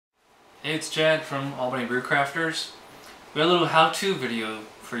Hey, it's Chad from Albany Brew Crafters. We got a little how-to video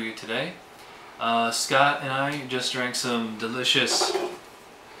for you today. Scott and I just drank some delicious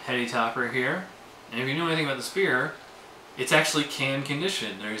Heady Topper here. And if you know anything about this beer, it's actually can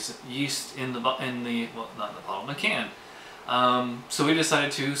conditioned. There's yeast in the well, not in the bottle, in the can. So we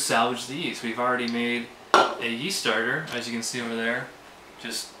decided to salvage the yeast. We've already made a yeast starter, as you can see over there.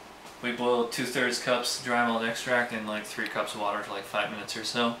 We boiled 2/3 cups dry malt extract and like 3 cups of water for like 5 minutes or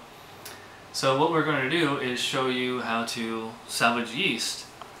so. So what we're going to do is show you how to salvage yeast.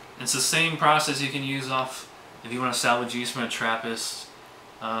 It's the same process you can use if you want to salvage yeast from a Trappist,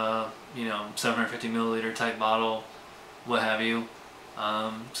 750 milliliter type bottle, what have you.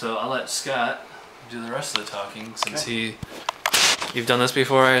 So I'll let Scott do the rest of the talking since you've done this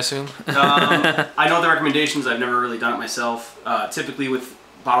before, I assume. I know the recommendations. I've never really done it myself. Typically with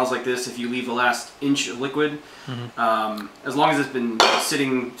bottles like this, if you leave the last inch of liquid, as long as it's been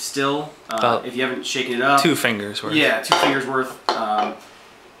sitting still, if you haven't shaken it up, 2 fingers worth. Yeah, 2 fingers worth.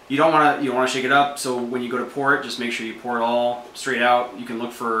 You don't want to shake it up. So when you go to pour it, just make sure you pour it all straight out. You can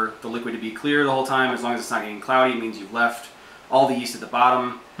look for the liquid to be clear the whole time. As long as it's not getting cloudy, it means you've left all the yeast at the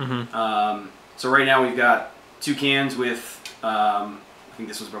bottom. So right now we've got 2 cans with, I think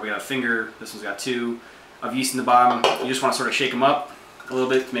this one's probably got a finger. This one's got 2 of yeast in the bottom. You just want to sort of shake them up a little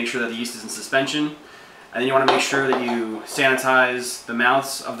bit to make sure that the yeast is in suspension, and then you want to make sure that you sanitize the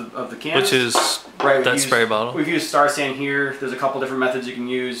mouths of the cans. Which is that spray bottle. We've used Star San here. There's a couple different methods you can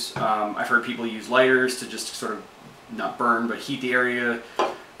use. I've heard people use lighters to just sort of not burn but heat the area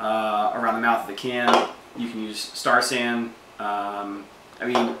around the mouth of the can. You can use Star San. I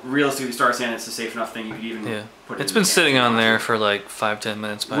mean, realistically, Star San is a safe enough thing. You could even put it. It's been sitting on there for like 5-10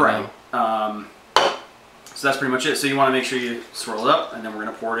 minutes by now. So that's pretty much it. So you want to make sure you swirl it up, and then we're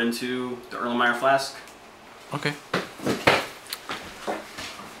going to pour it into the Erlenmeyer flask. Okay.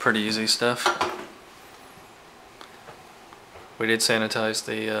 Pretty easy stuff. We did sanitize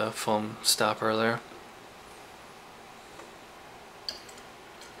the foam stopper there.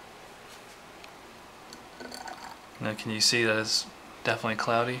 Now can you see that it's definitely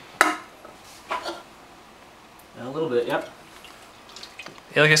cloudy? A little bit, yep.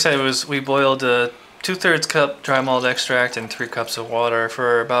 Yeah, like I said, we boiled 2/3 cup dry malt extract and 3 cups of water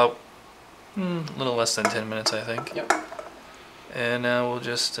for about a little less than 10 minutes, I think. Yep. And now we'll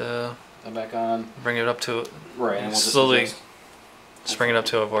just back on. Bring it up to and we'll slowly just bring it up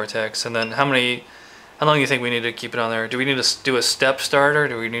to a vortex. And then how long do you think we need to keep it on there? Do we need to do a step starter?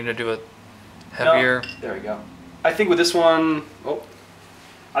 Do we need to do a heavier? No, there we go. I think with this one,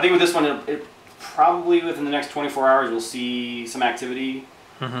 it probably within the next 24 hours we'll see some activity.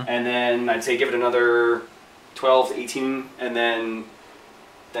 And then I'd say give it another 12 to 18, and then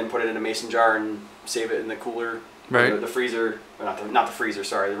put it in a mason jar and save it in the cooler, the freezer, not the freezer,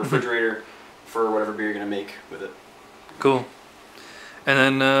 sorry, the refrigerator for whatever beer you're gonna make with it. Cool. And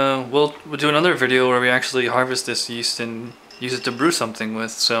then we'll do another video where we actually harvest this yeast and use it to brew something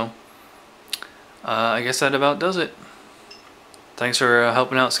with. So I guess that about does it. Thanks for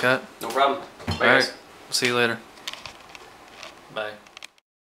helping out, Scott. No problem. Bye, guys. All right. See you later. Bye.